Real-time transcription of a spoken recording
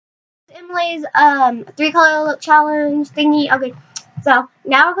Emily's 3-color look challenge thingy. Okay, so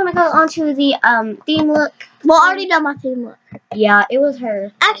now we're gonna go on to the theme look. Well, I already done my theme look. Yeah, it was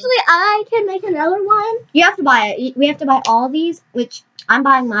her. Actually, I can make another one. You have to buy it. We have to buy all these, which I'm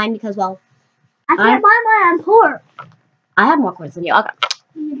buying mine because, well, I can't buy mine. I'm poor. I have more coins than you. Okay.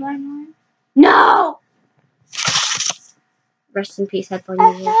 Can you buy mine? No! Rest in peace, headphone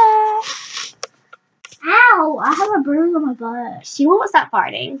users. Ow! I have a bruise on my butt. She won't stop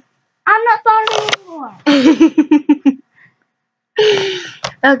farting. I'm not farting anymore.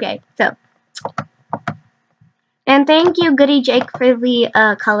 Okay, so. And thank you, Goody Jake, for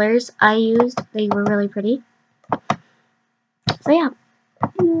the colors I used. They were really pretty. So, yeah.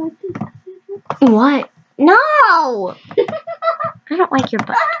 What? No! I don't like your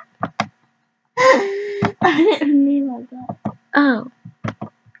butt. I didn't mean like that. Oh.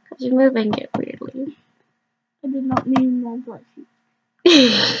 Because you're moving it weirdly. I did not mean my butt.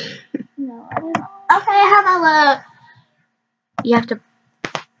 No, I didn't. Okay, how about look? You have to.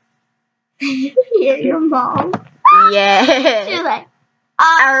 Hear your mom. Yeah. She's like,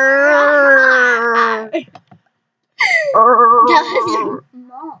 That that was your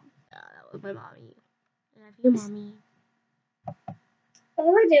mom. That was my mommy. I love you, mommy. What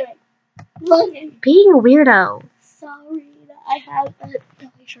are we doing? Look. Being a weirdo. Sorry that I have a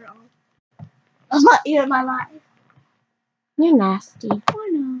belly shirt on. I'm not even my life. You're nasty. I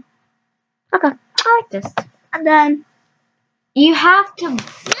know. Okay, I like this. I'm done. You have to. This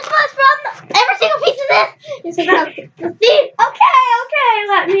one's from every single piece of this. It's from the theme. Okay,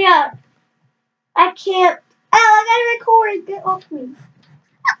 let me up. I can't. Oh, I gotta record. Get off me.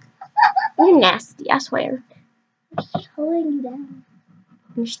 You're nasty, I swear. I'm holding you down.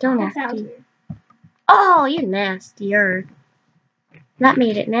 You're still That sounds nasty. weird. Oh, you're nastier. That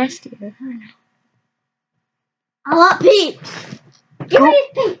made it nastier. I want peeps. Give me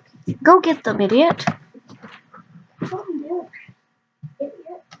these peeps. Go get them, idiot. What am I doing?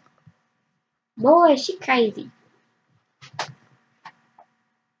 Idiot. Boy, she crazy.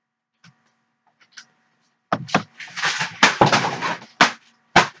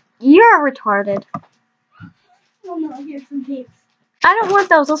 You're retarded. Oh no, here's some peeps. I don't want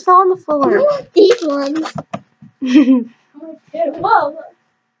those. Those fall on the floor. I want these ones. Whoa.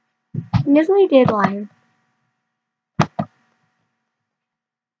 Yes, we did, liar.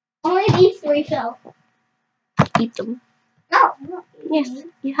 Only these 3 fell. Eat them. No, I'm not eating Yes,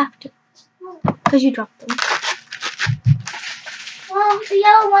 them. you have to. Because you dropped them. Well, the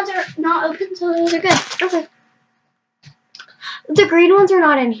yellow ones are not open, so they're good. Okay. The green ones are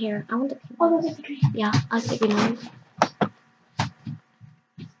not in here. I want the green Oh, ones. those are the green. Yeah, I like the green ones.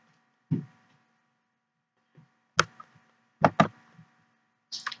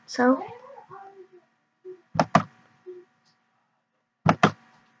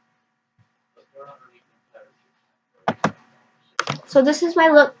 So, this is my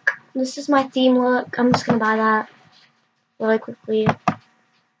look. This is my theme look. I'm just gonna buy that really quickly.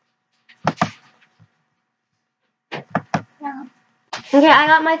 Yeah. Okay, I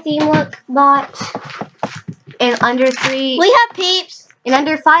got my theme look bought in under 3. We have peeps. In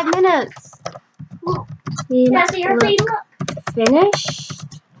under 5 minutes. Can I see your Look theme look? finished.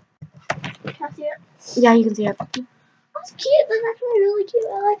 Can I see it? Yeah, you can see it. That's cute. That's actually really cute.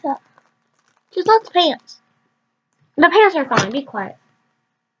 I like that. Just not the pants. The pants are fine. Be quiet.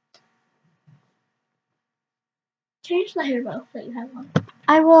 Change the hair bow that you have on.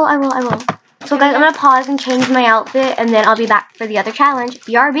 I will. So guys, I'm gonna pause and change my outfit, and then I'll be back for the other challenge.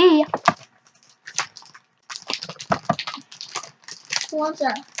 BRB. Who wants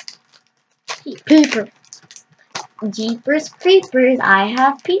a Peeper. Jeepers creepers. I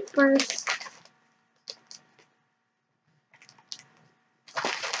have peepers.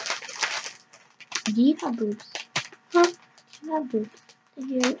 Do you have boobs? Huh? Do you have boobs? Did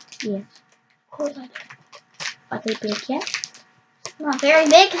you? Yes. Of course I do. Are they big yet? Not very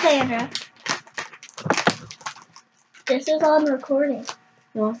big, Cassandra. This is on recording.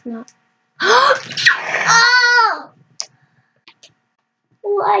 No, it's not. Oh!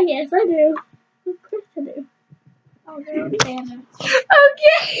 Well, yes, I do. Of course I do. Oh, no, Cassandra.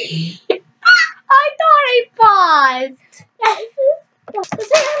 Okay. I thought I paused.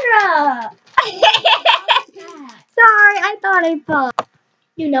 Cassandra! Sorry, I thought I paused.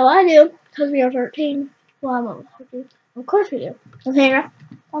 You know I do, because we are 13. Well, I'm almost 13. Of course we do. Cassandra,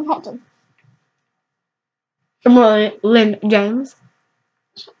 I'm handsome. Lynn James.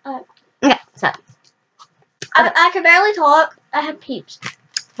 Okay, so. I can barely talk. I have peeps.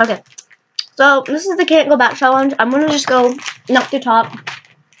 Okay. So, this is the can't go back challenge. I'm gonna just go knock the top.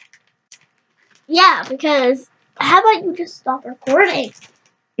 Yeah, because how about you just stop recording?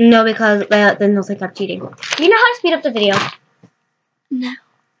 No, because then they'll think I'm cheating. You know how to speed up the video? No.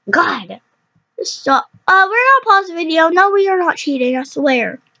 God. Stop. We're gonna pause the video. No, we are not cheating. I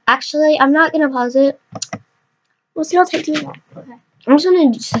swear. Actually, I'm not gonna pause it. We'll see. It'll take too long. Okay. I'm just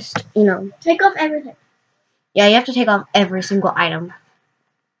gonna just, you know. Take off everything. Yeah, you have to take off every single item.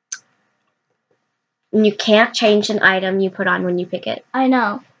 And you can't change an item you put on when you pick it. I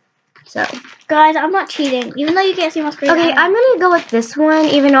know. So. Guys, I'm not cheating. Even though you can't see my screen. Okay, I'm gonna go with this one,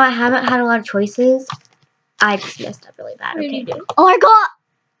 even though I haven't had a lot of choices. I just messed up really bad. What did Okay. you do? Oh my god!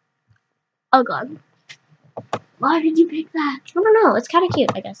 Oh god. Why did you pick that? I don't know. It's kind of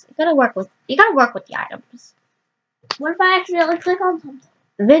cute, I guess. You gotta work with the items. What if I accidentally click on something?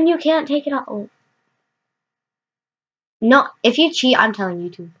 Then you can't take it off. Oh. No, if you cheat, I'm telling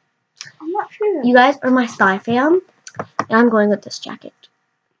you to. I'm not sure. You guys are my spy fam, and I'm going with this jacket.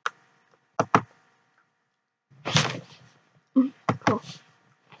 Cool.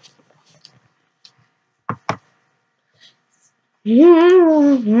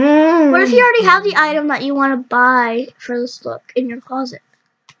 What if you already have the item that you want to buy for this look in your closet?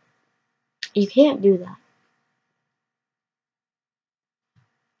 You can't do that.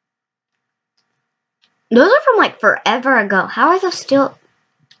 Those are from like forever ago. How are those still?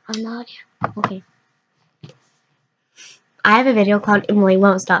 I'm not. Okay. I have a video called Emily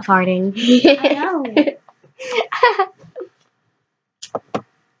Won't Stop Farting. I know.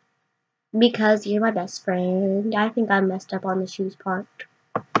 Because you're my best friend. I think I messed up on the shoes part.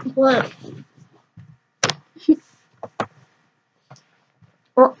 What?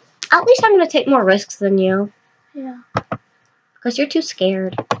 Well, at least I'm going to take more risks than you. Yeah. Because you're too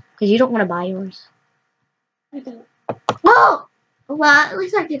scared. Because you don't want to buy yours. I don't. Oh! Well, at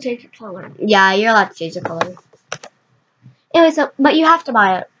least I can change the color. Yeah, you're allowed to change the color. Anyway, so, but you have to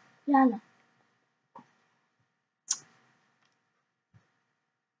buy it. Yeah, I know.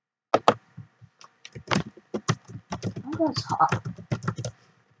 Oh, that's hot.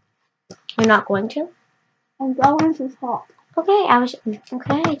 You're not going to? I'm going to hot. Okay,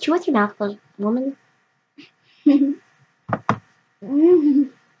 okay. Chew with your mouth closed, woman. I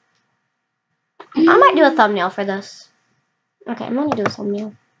might do a thumbnail for this. Okay, I'm gonna do a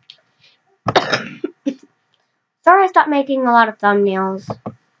thumbnail. Sorry I stopped making a lot of thumbnails.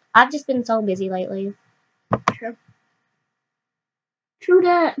 I've just been so busy lately. True. True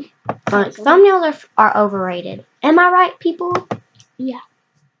that. Thumbnails are overrated. Am I right, people? Yeah.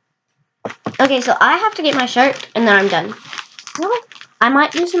 Okay, so I have to get my shirt, and then I'm done. Well, I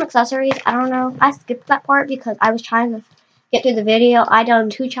might do some accessories. I don't know. I skipped that part because I was trying to get through the video. I done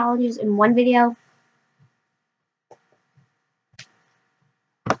 2 challenges in one video.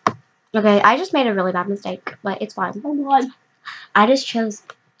 Okay, I just made a really bad mistake, but it's fine. Oh my god. I just chose.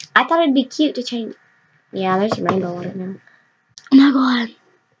 I thought it'd be cute to change. Yeah, there's a rainbow on it now. Oh my god.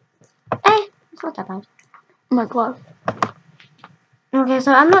 It's not that bad. Oh my god. Okay,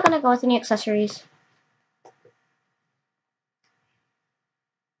 so I'm not gonna go with any accessories.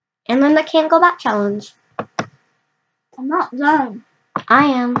 And then the can't go back challenge. I'm not done. I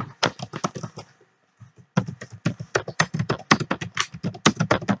am.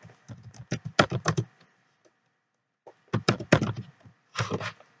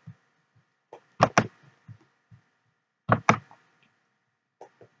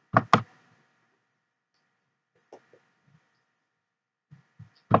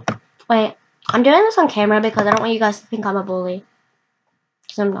 Wait, I'm doing this on camera because I don't want you guys to think I'm a bully.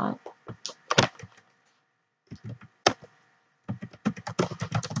 Because I'm not.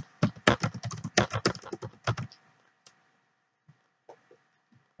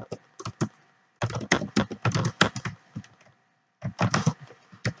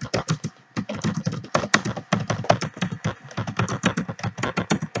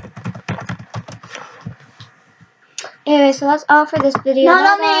 Anyway, so that's all for this video. Not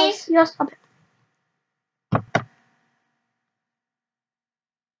Bye, on me. guys. Yes.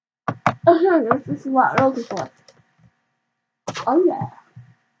 Oh, no, this is what we're looking for. Oh, yeah.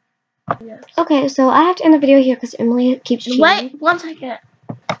 Yes. Okay, so I have to end the video here because Emily keeps cheating. Wait 1 second.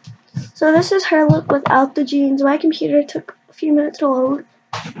 So this is her look without the jeans. My computer took a few minutes to load,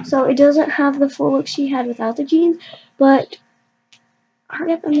 so it doesn't have the full look she had without the jeans. But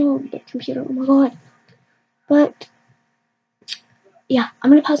hurry up and load the computer. Oh my god. But yeah, I'm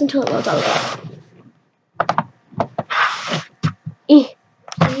gonna pause until it loads.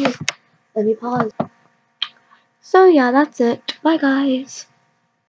 Let me pause. So yeah, that's it. Bye guys.